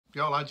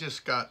Y'all, I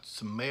just got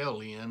some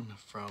mail in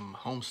from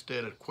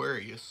Homestead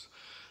Aquarius,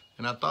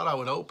 and I thought I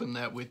would open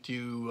that with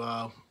you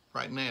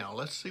right now.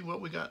 Let's see what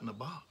we got in the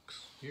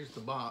box. Here's the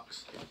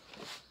box,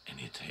 and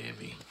it's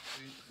heavy.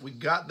 We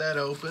got that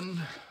open.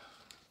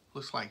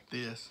 Looks like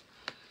this.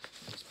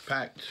 It's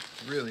packed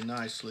really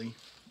nicely.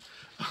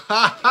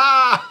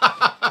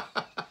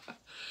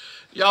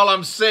 Y'all,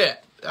 I'm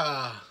set.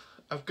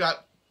 I've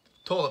got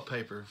toilet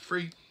paper,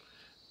 free.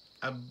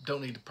 I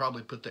don't need to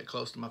probably put that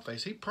close to my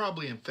face. He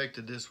probably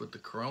infected this with the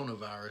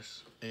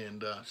coronavirus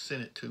and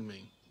sent it to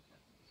me.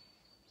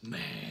 Nah,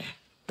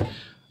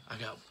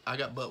 I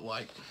got butt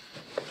wipe.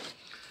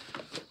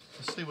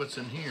 Let's see what's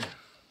in here.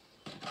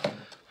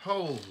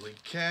 Holy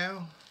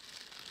cow.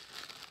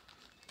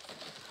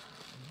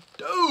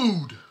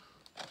 Dude,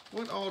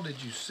 what all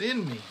did you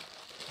send me?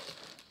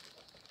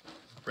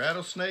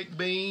 Rattlesnake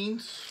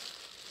beans.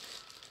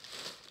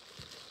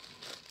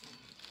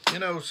 You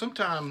know,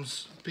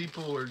 sometimes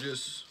people are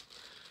just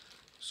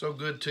so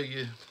good to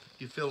you,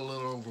 you feel a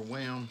little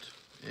overwhelmed.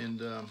 And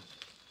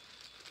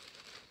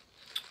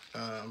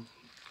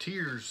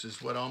tears is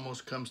what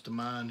almost comes to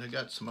mind. I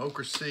got some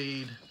okra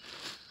seed,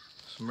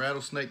 some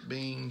rattlesnake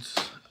beans.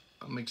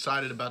 I'm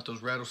excited about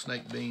those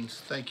rattlesnake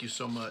beans. Thank you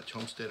so much,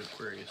 Homestead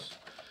Aquarius.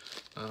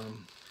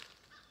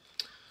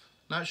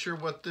 Not sure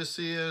what this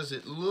is.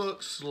 It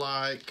looks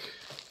like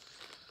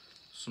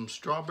some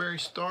strawberry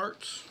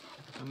starts.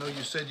 I know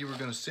you said you were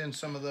going to send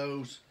some of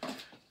those,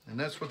 and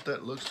that's what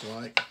that looks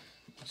like.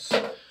 Let's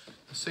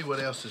see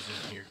what else is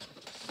in here.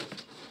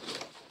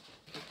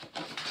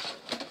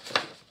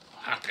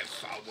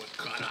 Arkansas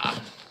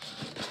Woodcutter.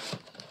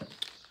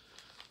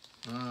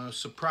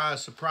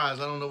 Surprise,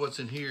 surprise. I don't know what's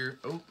in here.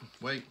 Oh,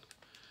 wait.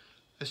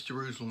 That's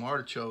Jerusalem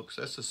artichokes.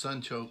 That's the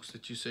sunchokes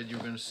that you said you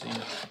were going to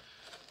send.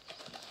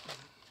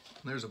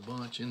 There's a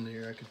bunch in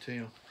there, I can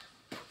tell.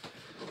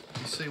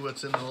 You see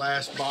what's in the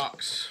last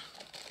box.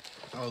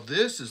 Oh,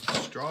 this is the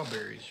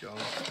strawberries, y'all.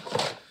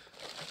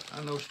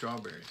 I know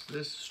strawberries.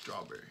 This is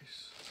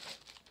strawberries.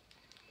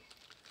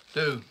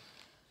 Dude,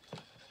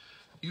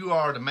 you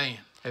are the man.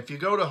 If you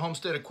go to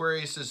Homestead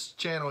Aquarius'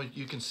 channel,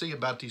 you can see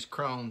about these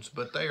crones,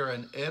 but they are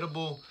an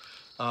edible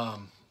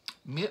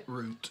mint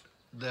root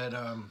that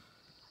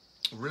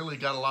really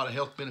got a lot of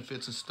health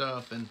benefits and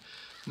stuff, and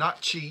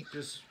not cheap,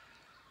 just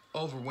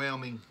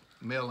overwhelming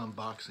mail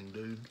unboxing,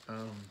 dude.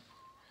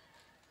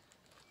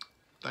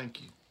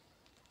 Thank you.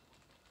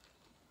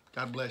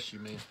 God bless you,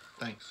 man.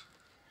 Thanks.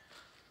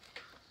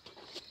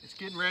 It's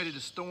getting ready to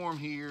storm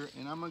here,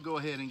 and I'm gonna go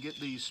ahead and get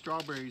these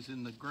strawberries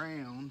in the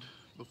ground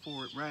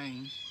before it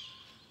rains.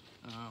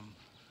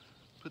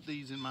 Put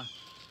these in my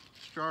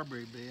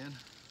strawberry bed.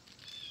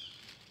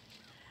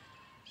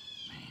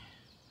 Man.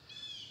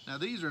 Now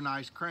these are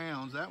nice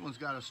crowns. That one's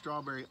got a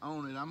strawberry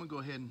on it. I'm gonna go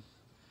ahead and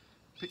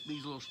pick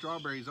these little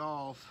strawberries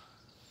off.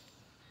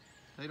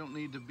 They don't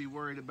need to be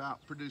worried about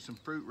producing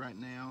fruit right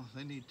now.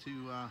 They need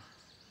to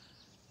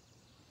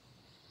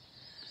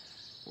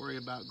worry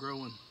about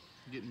growing,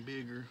 getting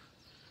bigger.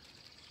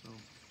 So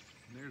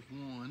there's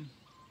one.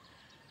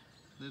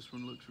 This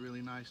one looks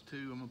really nice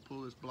too. I'm gonna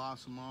pull this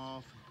blossom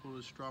off, pull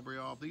this strawberry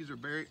off. These are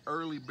very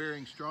early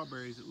bearing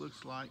strawberries, it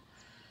looks like.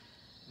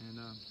 And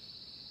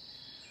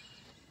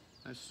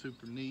that's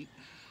super neat.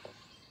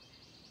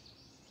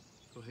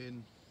 Go ahead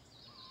and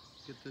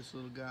get this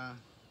little guy.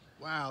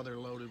 Wow, they're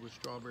loaded with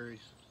strawberries.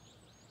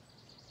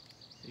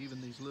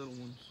 Even these little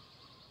ones.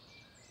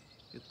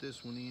 Get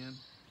this one in.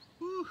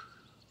 Woo!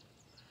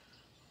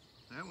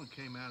 That one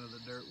came out of the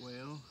dirt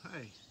well.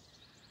 Hey,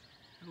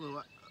 a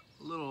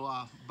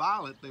little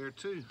violet there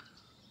too.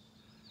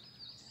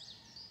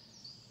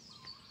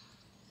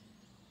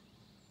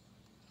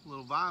 A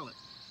little violet.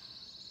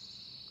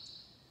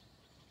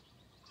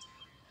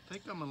 I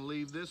think I'm gonna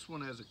leave this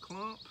one as a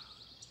clump.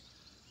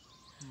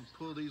 I'm gonna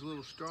pull these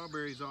little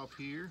strawberries off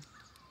here.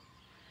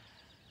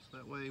 So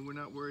that way we're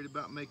not worried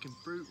about making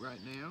fruit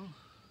right now.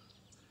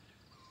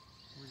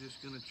 We're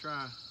just gonna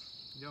try.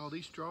 Y'all,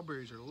 these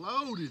strawberries are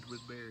loaded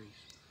with berries.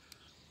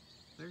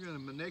 They're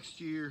gonna,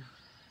 next year,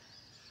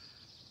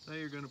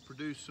 they are gonna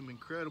produce some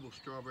incredible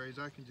strawberries,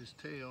 I can just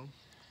tell.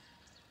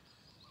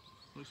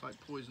 Looks like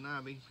poison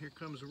ivy. Here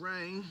comes the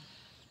rain.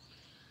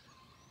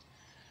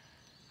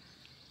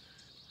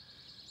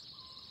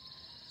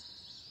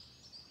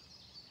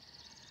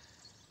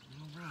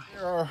 All right.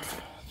 There are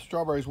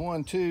strawberries,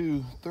 1,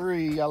 2,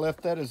 3. I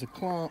left that as a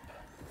clump.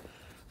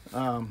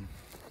 And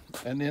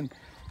then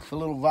the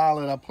little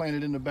violet I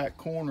planted in the back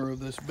corner of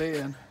this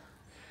bed.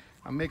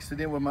 I mixed it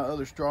in with my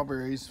other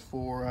strawberries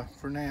for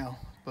now,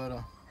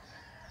 but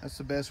that's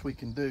the best we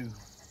can do.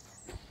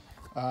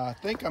 I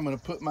think I'm going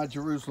to put my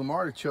Jerusalem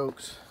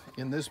artichokes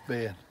in this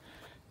bed,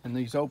 in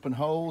these open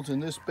holes in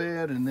this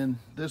bed, and then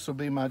this will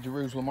be my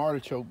Jerusalem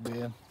artichoke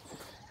bed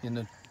in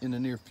the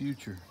near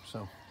future.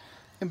 So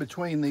in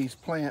between these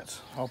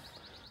plants, I'll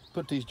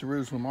put these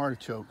Jerusalem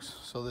artichokes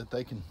so that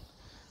they can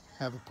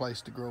have a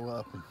place to grow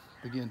up and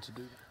begin to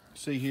do that.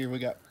 See here, we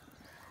got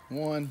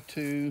 1,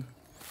 2,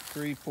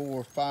 3,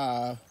 4,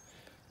 5,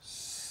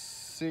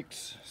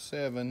 6,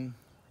 7,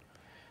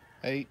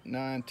 8,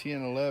 9,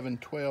 10, 11,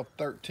 12,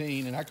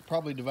 13, and I could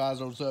probably divide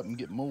those up and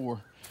get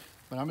more.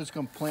 But I'm just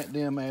gonna plant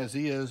them as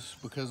is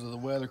because of the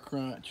weather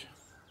crunch,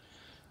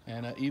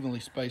 and evenly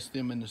space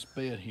them in this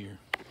bed here.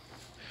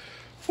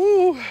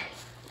 Woo!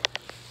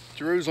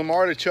 Jerusalem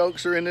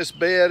artichokes are in this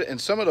bed, and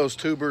some of those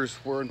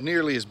tubers were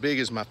nearly as big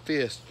as my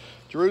fist.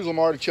 Jerusalem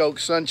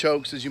artichokes,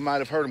 sunchokes, as you might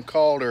have heard them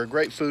called, are a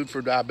great food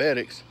for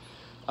diabetics.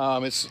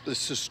 It's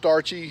just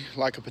starchy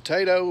like a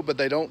potato, but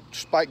they don't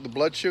spike the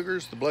blood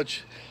sugars.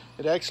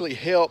 It actually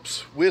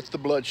helps with the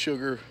blood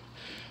sugar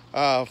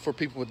for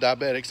people with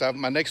diabetics.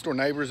 My next door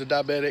neighbor is a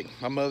diabetic.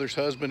 My mother's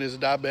husband is a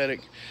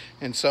diabetic.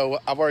 And so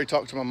I've already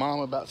talked to my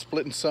mom about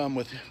splitting some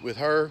with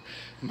her.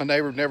 My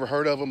neighbor never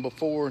heard of them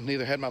before,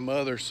 neither had my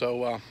mother.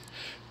 So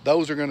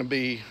those are gonna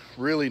be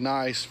really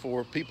nice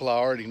for people I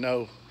already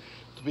know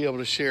to be able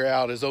to share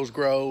out as those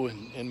grow,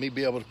 and me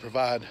be able to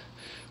provide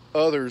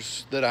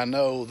others that I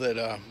know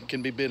that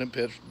can be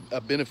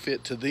a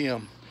benefit to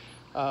them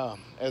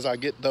as I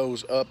get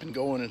those up and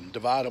going and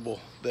dividable,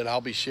 that I'll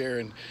be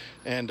sharing.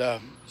 And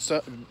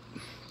so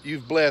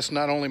you've blessed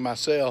not only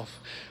myself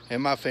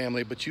and my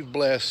family, but you've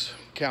blessed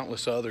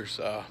countless others.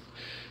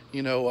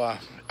 You know,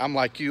 I'm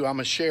like you, I'm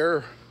a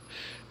sharer,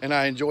 and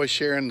I enjoy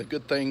sharing the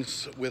good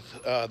things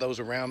with those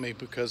around me,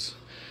 because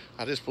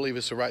I just believe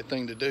it's the right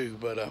thing to do.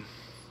 But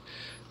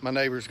my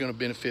neighbor's going to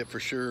benefit for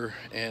sure,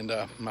 and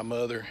my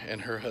mother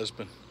and her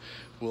husband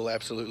will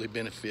absolutely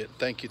benefit.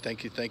 Thank you,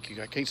 thank you, thank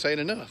you. I can't say it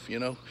enough, you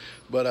know.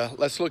 But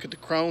let's look at the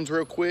crones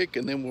real quick,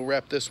 and then we'll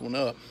wrap this one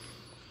up.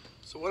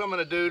 So what I'm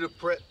going to do to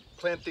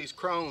plant these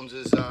crones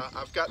is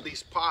I've got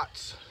these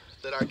pots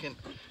that I can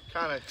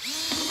kind of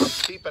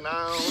keep an eye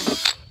on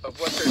of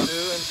what they're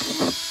doing.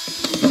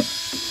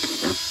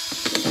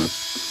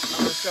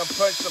 I'm just going to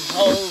punch some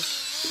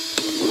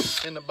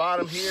holes in the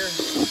bottom here,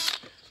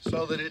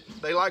 so that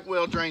they like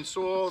well-drained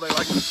soil. They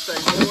like to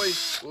stay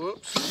moist.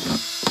 Whoops.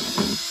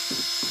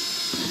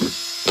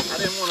 I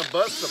didn't want to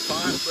bust the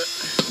pot, but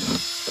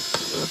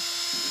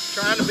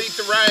trying to beat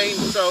the rain,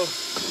 so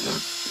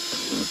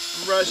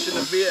I'm rushing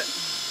a bit.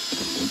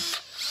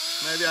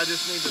 Maybe I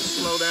just need to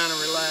slow down and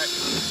relax.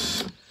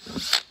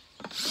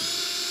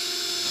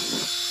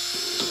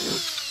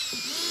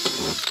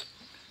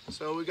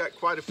 So we got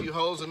quite a few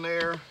holes in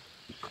there.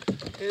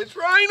 It's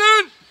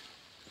raining!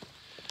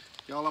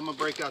 Y'all, I'm gonna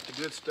break out the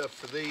good stuff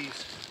for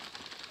these.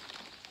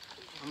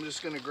 I'm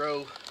just gonna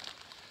grow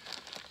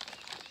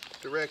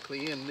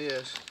directly in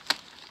this.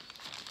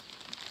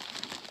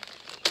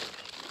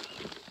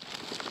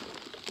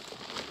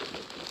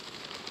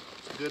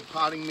 Good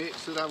potting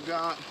mix that I've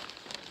got.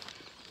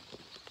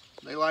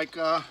 They like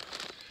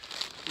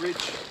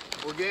rich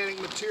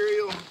organic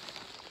material.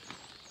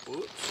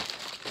 Whoops.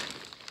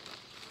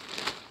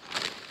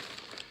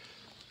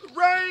 The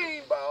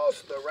rain,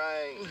 boss, the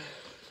rain.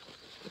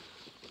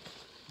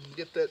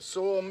 Get that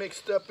soil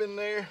mixed up in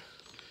there.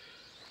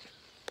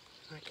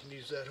 I can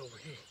use that over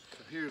here.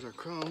 So here's our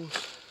crones.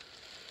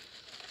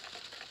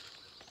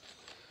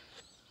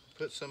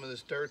 Put some of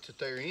this dirt that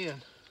they're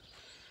in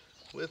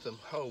with them.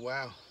 Oh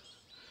wow.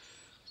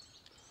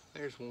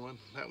 There's one.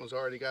 That one's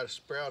already got a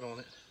sprout on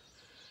it.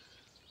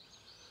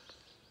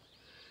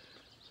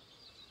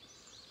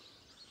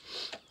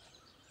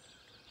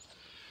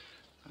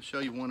 I'll show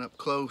you one up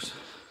close.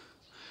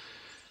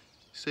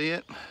 See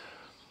it?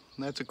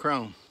 And that's a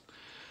crone.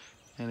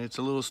 And it's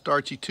a little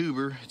starchy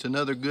tuber. It's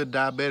another good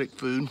diabetic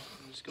food.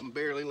 I'm just gonna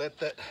barely let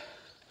that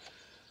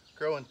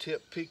growing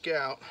tip peek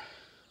out.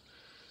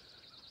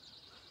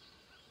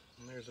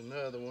 And there's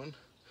another one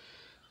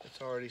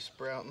that's already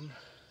sprouting.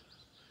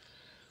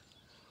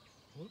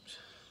 Whoops.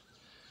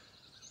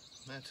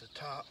 That's a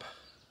top.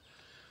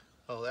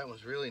 Oh, that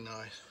one's really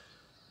nice.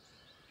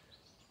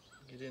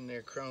 Get in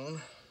there,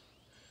 crone.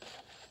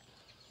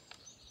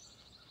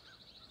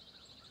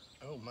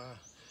 Oh my.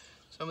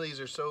 Some of these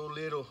are so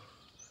little,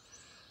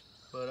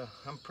 but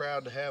I'm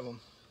proud to have them.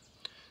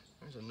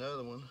 There's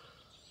another one.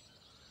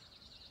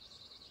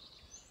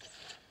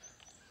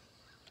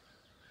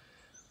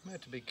 I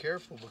have to be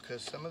careful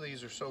because some of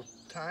these are so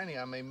tiny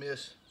I may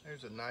miss.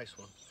 There's a nice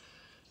one.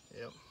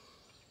 Yep.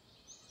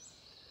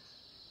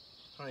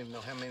 I don't even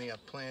know how many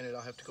I've planted.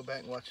 I'll have to go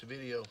back and watch the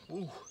video.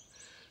 Ooh,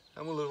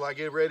 I'm gonna look like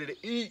it's ready to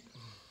eat.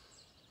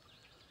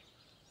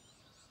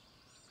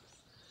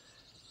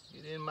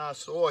 Get in my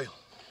soil.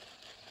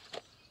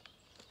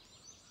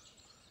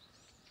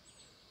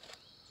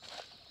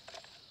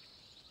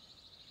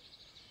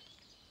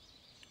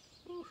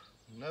 Ooh,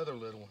 another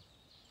little one.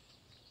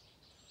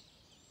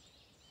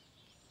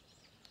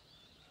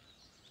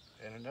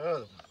 And another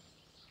one.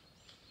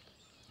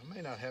 I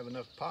may not have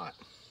enough pot.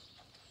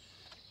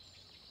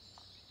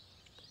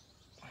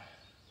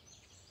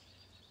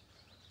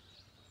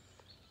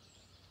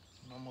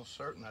 I'm almost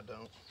certain I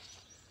don't.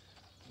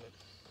 But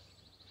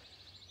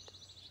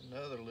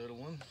another little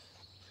one.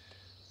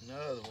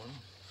 Another one.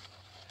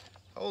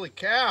 Holy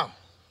cow!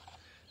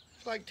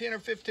 It's like 10 or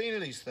 15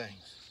 of these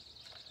things.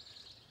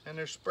 And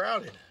they're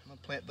sprouted. I'm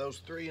gonna plant those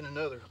 3 in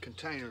another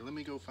container. Let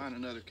me go find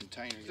another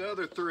container. The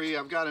other 3,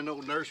 I've got an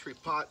old nursery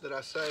pot that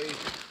I saved.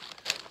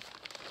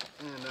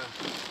 And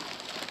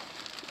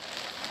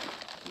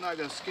I'm not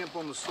going to skimp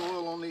on the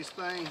soil on these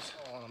things.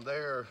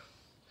 They're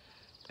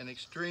an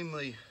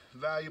extremely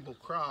valuable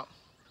crop.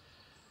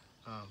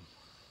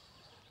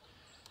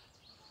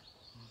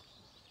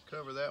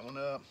 Cover that one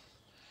up.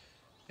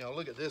 Now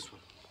look at this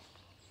one.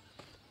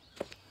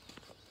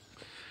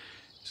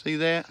 See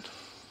that?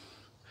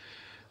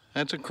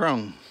 That's a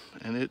crone,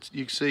 and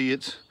you can see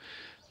it's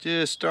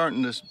just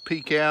starting to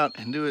peek out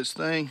and do its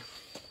thing.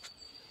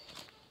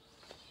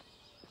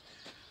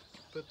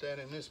 Put that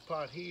in this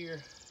pot here.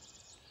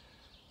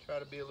 Try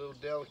to be a little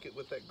delicate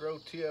with that grow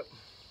tip.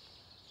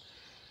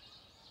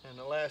 And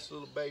the last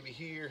little baby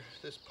here,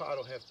 this pot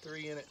will have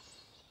 3 in it.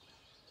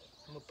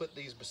 I'm gonna put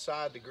these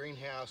beside the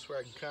greenhouse where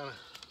I can kind of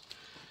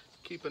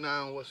keep an eye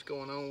on what's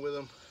going on with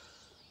them.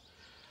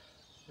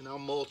 And I'll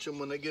mulch them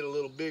when they get a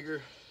little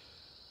bigger.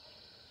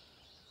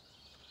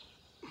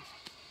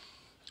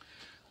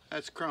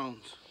 That's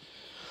crones.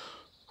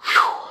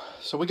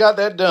 So we got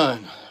that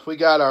done. We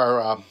got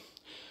our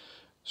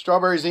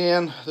strawberries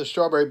in the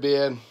strawberry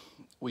bed.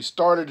 We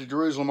started a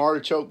Jerusalem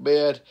artichoke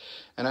bed,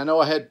 and I know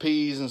I had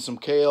peas and some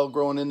kale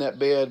growing in that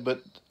bed,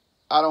 but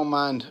I don't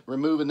mind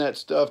removing that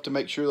stuff to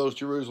make sure those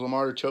Jerusalem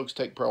artichokes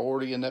take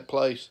priority in that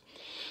place.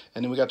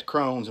 And then we got the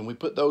crones, and we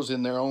put those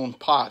in their own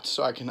pots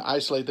so I can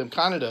isolate them.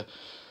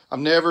 I've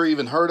never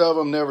even heard of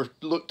them, never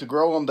looked to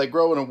grow them. They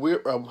grow in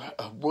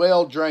a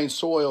well-drained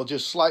soil,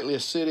 just slightly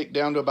acidic,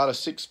 down to about a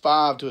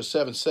 6.5 to a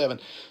 7.7.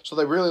 So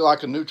they really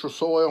like a neutral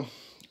soil,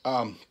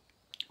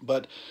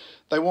 but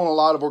they want a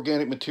lot of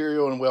organic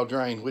material and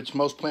well-drained, which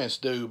most plants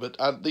do.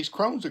 But these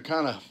crones are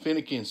kind of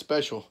finicky and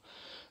special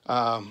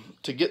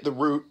to get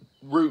the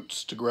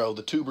roots to grow,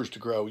 the tubers to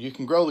grow. You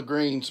can grow the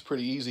greens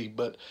pretty easy,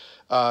 but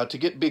to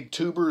get big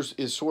tubers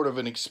is sort of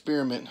an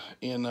experiment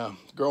in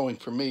growing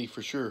for me,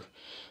 for sure.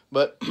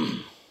 But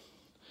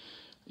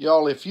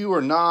y'all, if you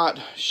are not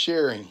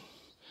sharing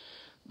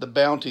the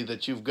bounty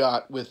that you've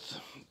got with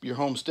your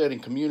homesteading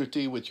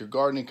community, with your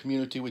gardening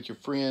community, with your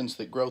friends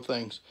that grow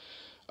things,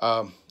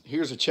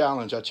 here's a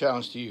challenge. I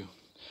challenge to you.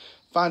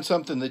 Find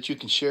something that you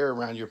can share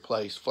around your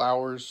place.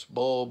 Flowers,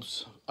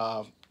 bulbs,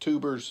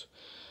 tubers,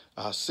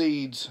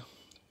 seeds.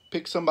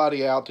 Pick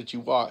somebody out that you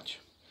watch.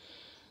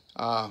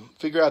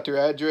 Figure out their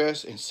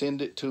address and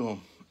send it to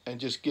them. And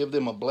just give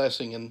them a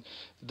blessing. And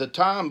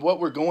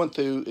what we're going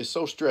through is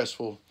so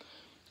stressful.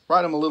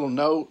 Write them a little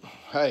note.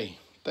 Hey,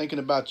 thinking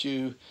about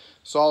you,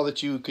 saw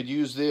that you could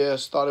use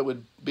this, thought it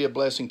would be a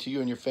blessing to you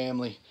and your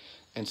family,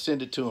 and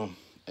send it to them.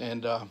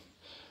 And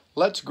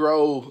let's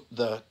grow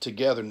the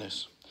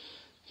togetherness.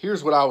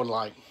 Here's what I would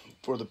like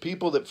for the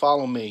people that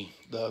follow me,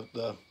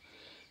 the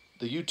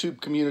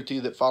YouTube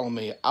community that follow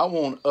me. I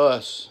want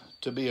us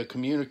to be a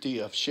community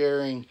of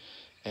sharing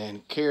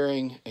and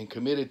caring and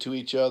committed to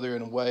each other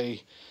in a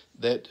way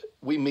that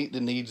we meet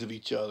the needs of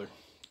each other.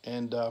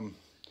 And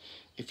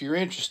if you're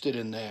interested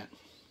in that,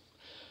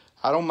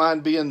 I don't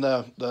mind being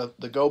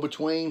the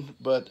go-between,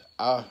 but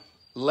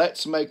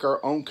let's make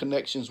our own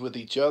connections with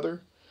each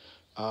other.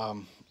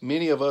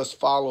 Many of us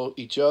follow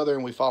each other,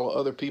 and we follow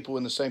other people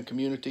in the same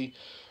community.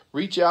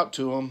 Reach out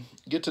to them,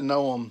 get to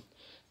know them,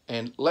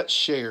 and let's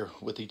share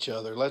with each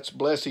other. Let's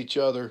bless each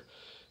other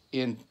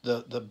in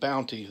the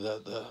bounty,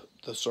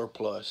 the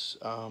surplus.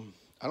 I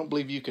don't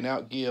believe you can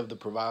outgive the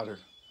provider.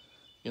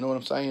 You know what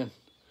I'm saying?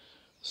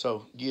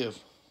 So give.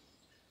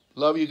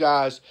 Love you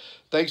guys.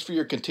 Thanks for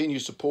your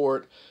continued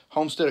support.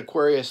 Homestead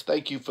Aquarius,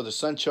 thank you for the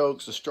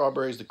sunchokes, the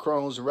strawberries, the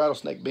crones, the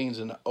rattlesnake beans,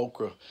 and the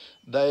okra.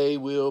 They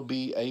will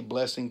be a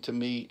blessing to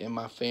me and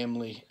my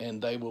family,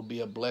 and they will be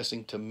a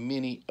blessing to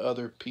many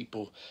other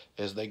people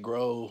as they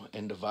grow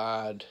and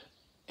divide.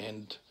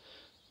 And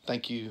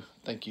thank you,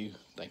 thank you,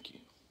 thank you.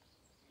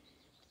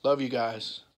 Love you guys.